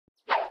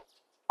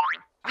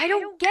I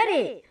don't get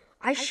it.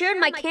 I shared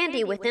my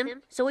candy with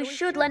him, so he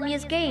should lend me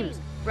his games,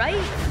 right?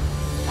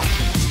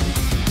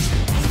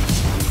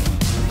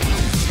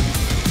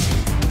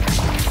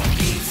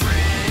 Vee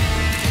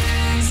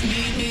Friends,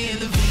 meet me in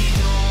the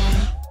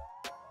VeeDome.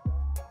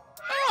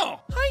 Oh,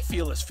 hey,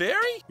 Fearless Fairy.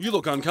 You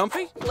look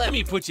uncomfy. Let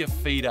me put your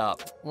feet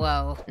up.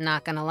 Whoa,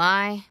 not gonna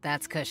lie,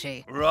 that's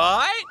cushy.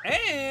 Right,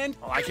 and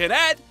I can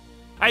add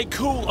a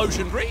cool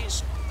ocean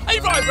breeze, a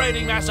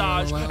vibrating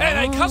massage, and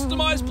a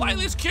customized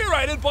playlist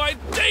curated by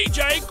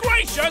DJ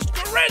Gracious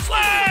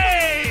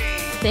Grizzly!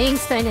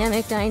 Thanks,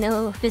 Dynamic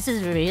Dino. This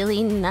is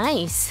really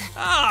nice.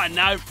 Ah,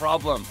 no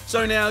problem.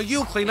 So now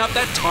you'll clean up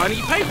that tiny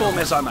paintball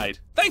mess I made.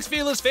 Thanks,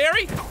 Fearless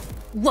Fairy.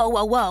 Whoa,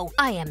 whoa, whoa.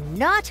 I am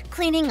not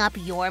cleaning up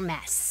your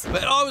mess.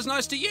 But I was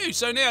nice to you,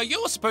 so now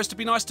you're supposed to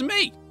be nice to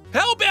me.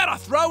 How about I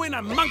throw in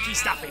a monkey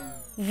stuffing?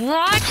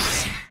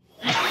 What?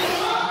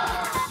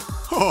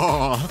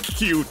 Aw,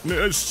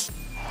 cuteness.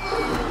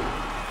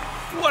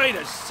 Wait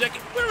a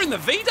second, we're in the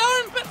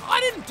VeeDome, but I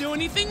didn't do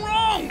anything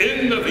wrong.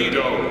 In the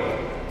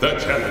VeeDome, the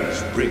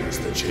challenge brings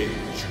the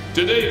change.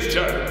 Today's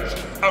challenge,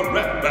 a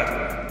rap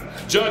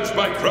battle. Judged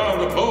by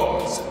crowd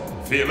applause.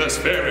 Fearless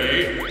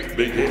Fairy,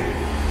 begin.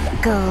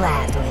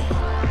 Gladly.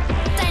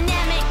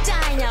 Dynamic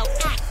Dino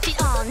acted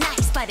all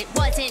nice, but it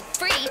wasn't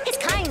free. His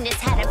kindness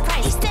had a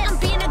price. He said, I'm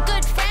being a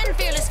good friend,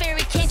 Fearless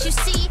Fairy, can't you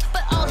see?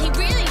 But all he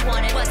really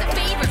wanted was a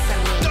favor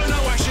from me. Don't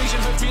know why she's in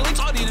her feelings,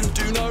 I didn't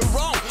do no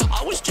wrong.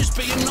 I was just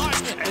being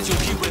nice, as you'll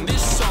hear in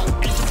this song.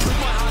 And to prove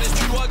my heart is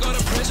true, I got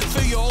a present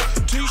for y'all.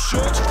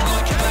 T-shirts from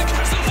the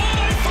Catacast of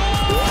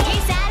all.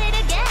 He's at it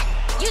again.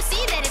 You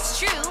see that it's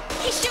true.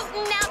 He's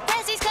shooting out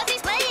prezzies cause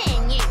he's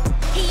playing you.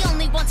 He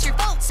only wants your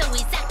vote, so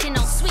he's acting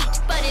all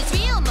sweet. But his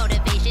real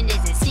motivation is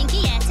as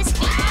stinky as his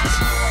feet.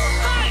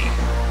 Hey,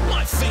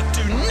 my feet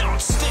do not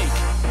stink.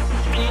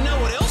 And you know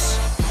what else?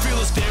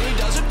 Fearless Fairy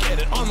doesn't get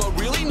it. I'm a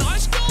really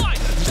nice guy.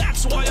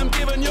 That's why I'm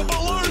giving you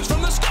balloons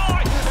from the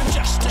sky. And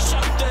just to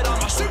show that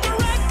I'm a super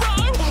rad bro,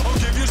 I'll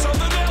give you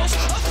something else, a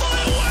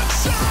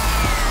fireworks show.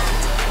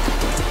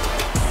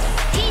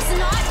 He's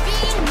not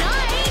being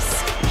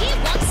nice. He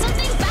wants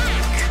something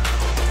back.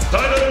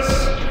 Silence!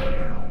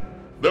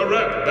 The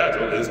rap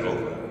battle is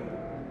over.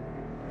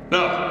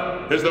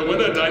 Now, is the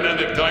winner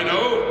Dynamic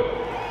Dino?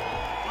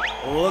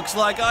 Looks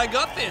like I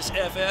got this,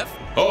 FF.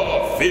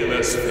 Or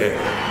Fearless Fairy?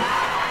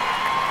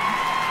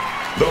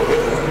 The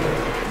winner,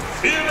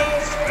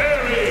 Fearless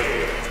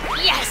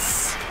Fairy!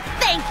 Yes!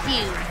 Thank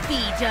you,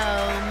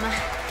 VeeDome.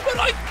 But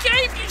I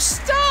gave you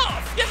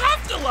stuff. You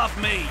have to love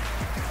me.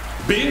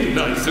 Being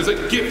nice is a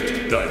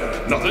gift,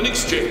 Dino, not an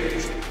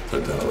exchange.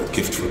 And now a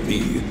gift from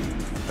me.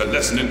 A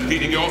lesson in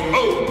pleading your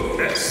own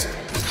mess.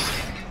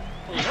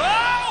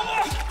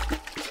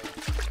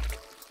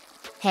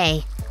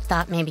 Hey,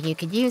 thought maybe you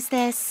could use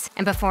this.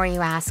 And before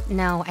you ask,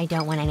 no, I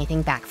don't want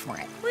anything back for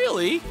it.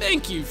 Really?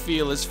 Thank you,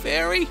 Fearless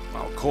Fairy.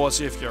 Well, of course,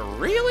 if you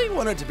really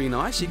wanted to be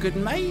nice, you could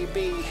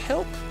maybe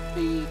help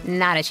me.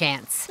 Not a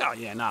chance. Oh,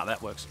 yeah, nah,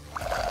 that works.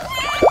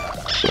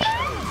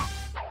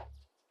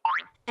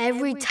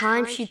 Every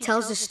time she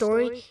tells a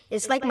story,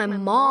 it's like my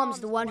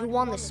mom's the one who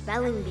won the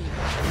spelling bee.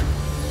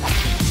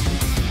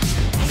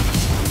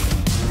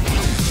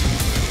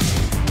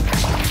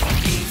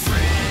 Vee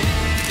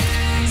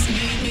Friends,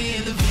 meet me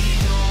in the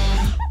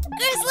VeeDome.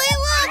 Grizzly,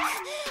 look!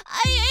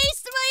 I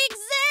aced my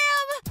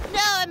exam!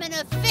 Now I'm an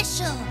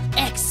official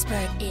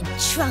expert in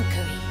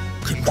trunkery.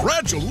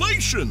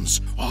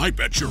 Congratulations! I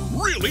bet you're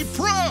really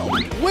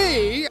proud.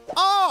 We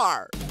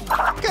are!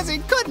 Because he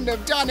couldn't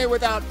have done it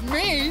without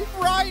me,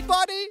 right,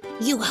 buddy?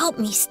 You helped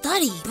me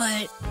study,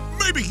 but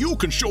Maybe you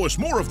can show us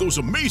more of those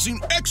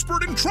amazing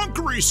expert in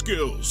trunkery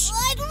skills.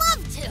 I'd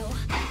love to.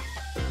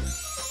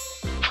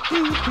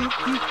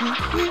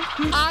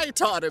 I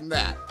taught him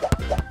that.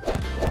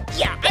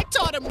 Yeah, I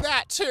taught him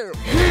that too.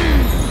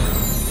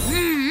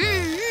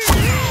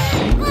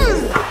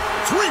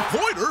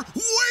 Three-pointer?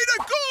 Way to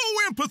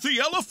go, Empathy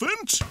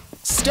Elephant!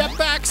 Step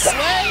back,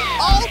 slay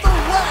all the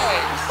way.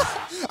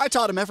 I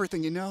taught him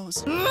everything he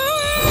knows.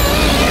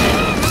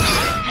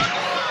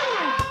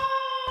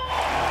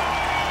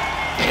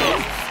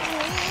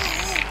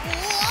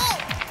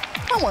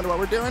 I wonder what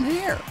we're doing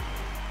here.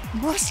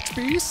 Must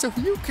be so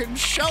you can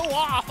show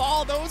off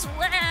all those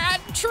rad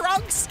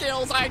trunk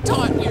skills I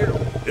taught you.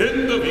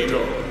 In the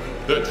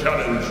VeeDome, the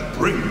challenge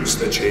brings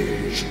the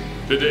change.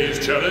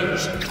 Today's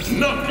challenge,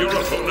 knock your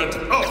opponent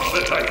off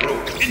the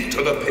tightrope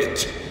into the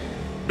pit.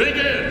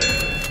 Begin!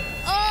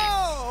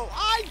 Oh,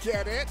 I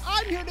get it.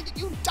 I'm here to get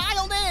you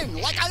dialed in,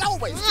 like I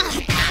always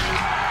do.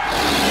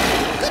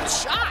 Good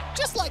shot,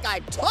 just like I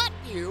taught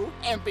you,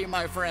 Empy,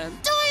 my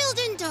friend. Dialed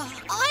into,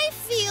 I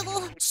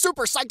feel.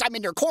 Super psyched I'm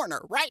in your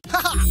corner, right?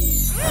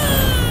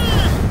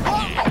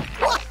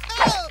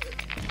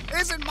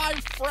 Isn't my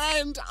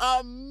friend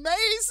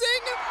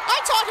amazing?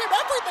 I taught him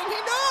everything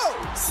he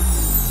knows.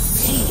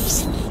 Please,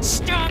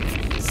 stop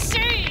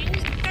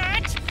saying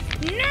that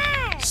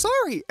now!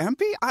 Sorry,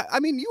 Empy. I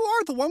mean, you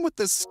are the one with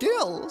the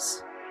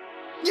skills.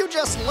 You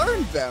just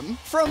learned them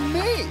from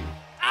me.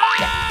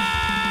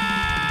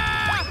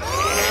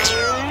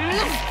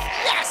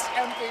 Yes,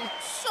 Empy.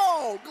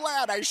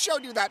 I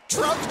showed you that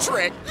trunk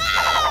trick.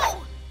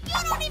 No! You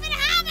don't even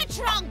have a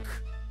trunk!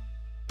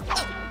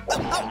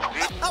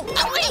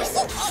 Wait,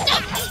 stop!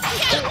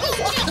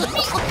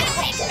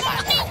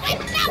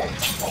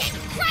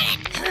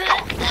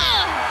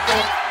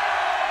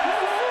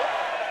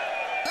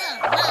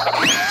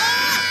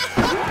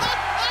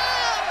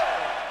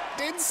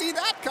 Didn't see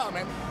that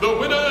coming. The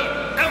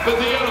winner,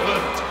 Empathy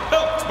Elephant,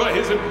 helped by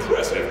his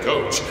impressive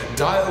coach,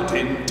 Dialed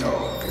In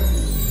Dog.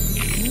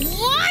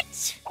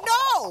 What?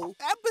 No!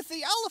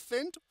 Empathy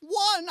Elephant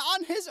won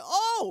on his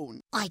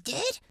own. I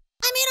did?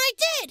 I mean, I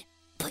did.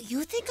 But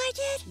you think I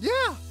did?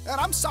 Yeah, and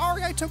I'm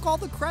sorry I took all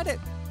the credit.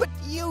 But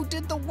you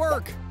did the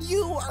work.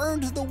 You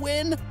earned the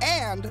win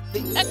and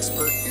the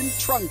expert in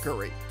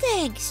trunkery.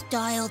 Thanks,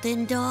 Dialed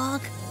In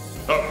Dog.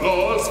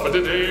 Applause for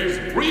today's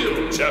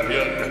real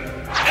champion,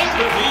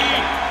 Empathy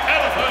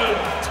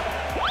Elephant!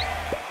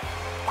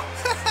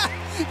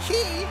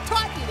 He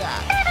taught you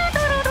that.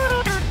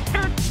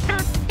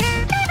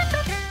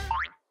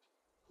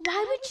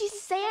 Why would she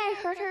say I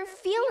hurt her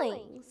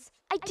feelings?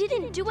 I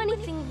didn't do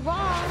anything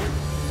wrong.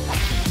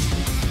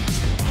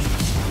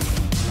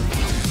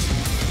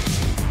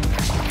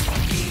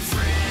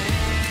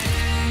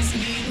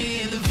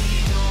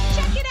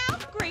 Check it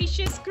out,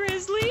 gracious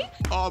Grizzly.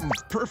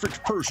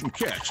 Perfect person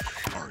catch.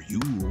 Are you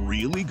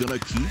really gonna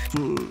keep,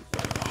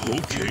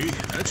 Okay,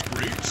 that's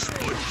great,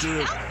 but,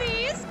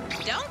 Selfies,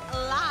 don't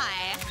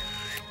lie.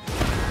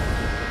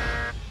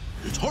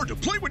 It's hard to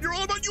play when you're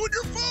all about you and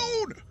your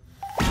phone!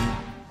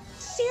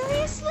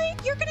 Seriously?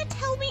 You're gonna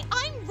tell me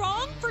I'm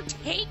wrong for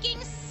taking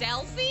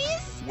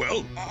selfies?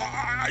 Well,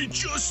 I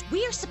just...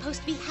 We are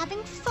supposed to be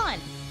having fun,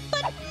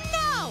 but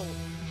no!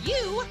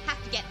 You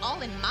have to get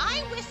all in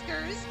my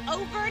whiskers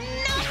over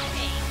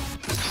nothing!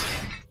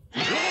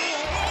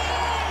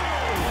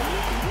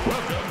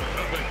 Welcome,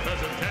 Epic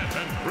Peasant Cat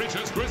and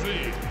Gracious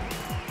Grizzly!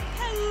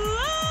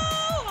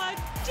 Hello,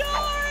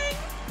 adoring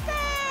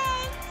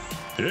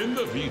fans! In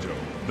the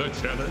VeeDome, the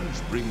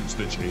challenge brings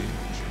the change.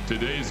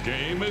 Today's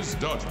game is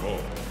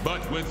dodgeball,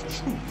 but with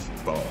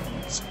truth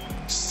bombs.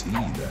 See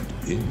that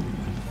pin?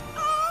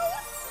 Oh,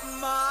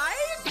 my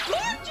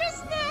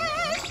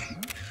gorgeousness!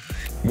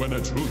 When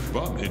a truth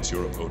bomb hits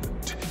your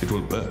opponent, it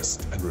will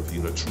burst and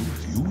reveal a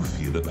truth you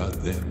feel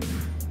about them.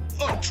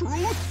 A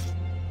truth?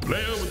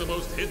 Player with the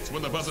most hits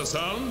when the buzzer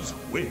sounds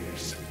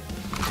wins.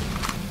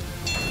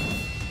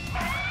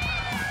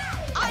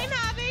 I'm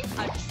having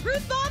a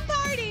truth bomb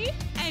party,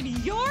 and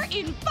you're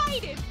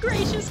invited,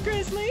 gracious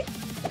Grizzly.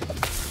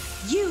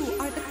 You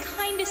are the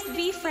kindest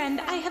Vee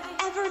friend I have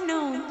ever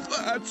known.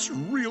 That's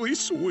really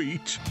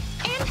sweet.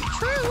 And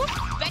true.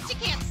 Bet you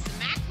can't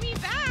smack me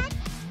back.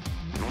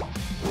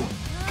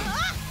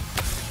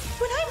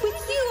 When I'm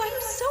with you,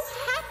 I'm so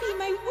happy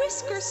my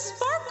whiskers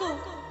sparkle.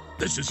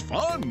 This is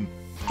fun.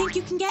 Think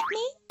you can get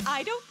me?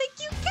 I don't think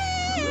you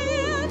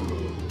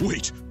can.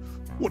 Wait,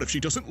 what if she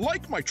doesn't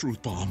like my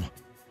truth bomb?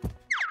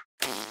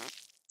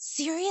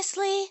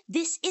 Seriously?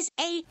 This is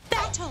a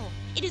battle.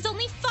 It is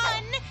only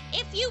fun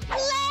if you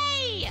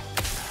play.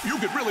 You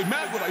get really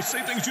mad when I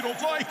say things you don't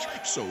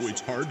like, so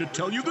it's hard to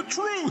tell you the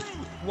truth.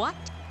 What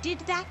did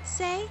that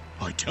say?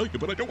 I tell you,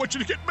 but I don't want you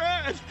to get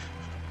mad.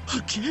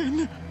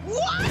 Again.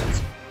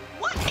 What?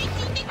 What makes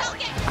you think I'll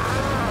get...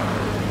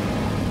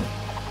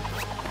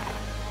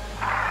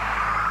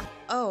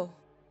 Oh.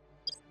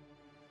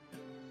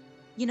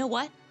 You know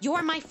what?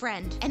 You're my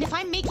friend. And if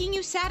I'm making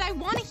you sad, I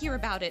want to hear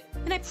about it.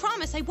 And I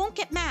promise I won't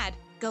get mad.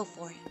 Go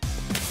for it.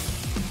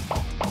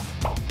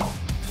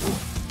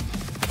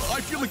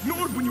 I feel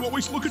ignored when you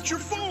always look at your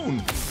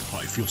phone.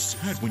 I feel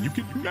sad when you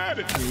get mad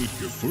at me.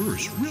 Your fur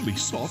is really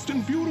soft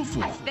and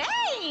beautiful.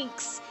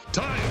 Thanks!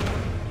 Time!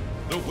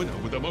 The winner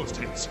with the most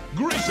hits,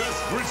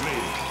 Gracious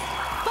Grizzly!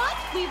 But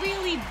we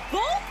really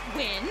both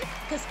win,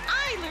 because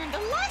I learned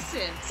a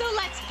lesson. So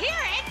let's hear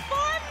it!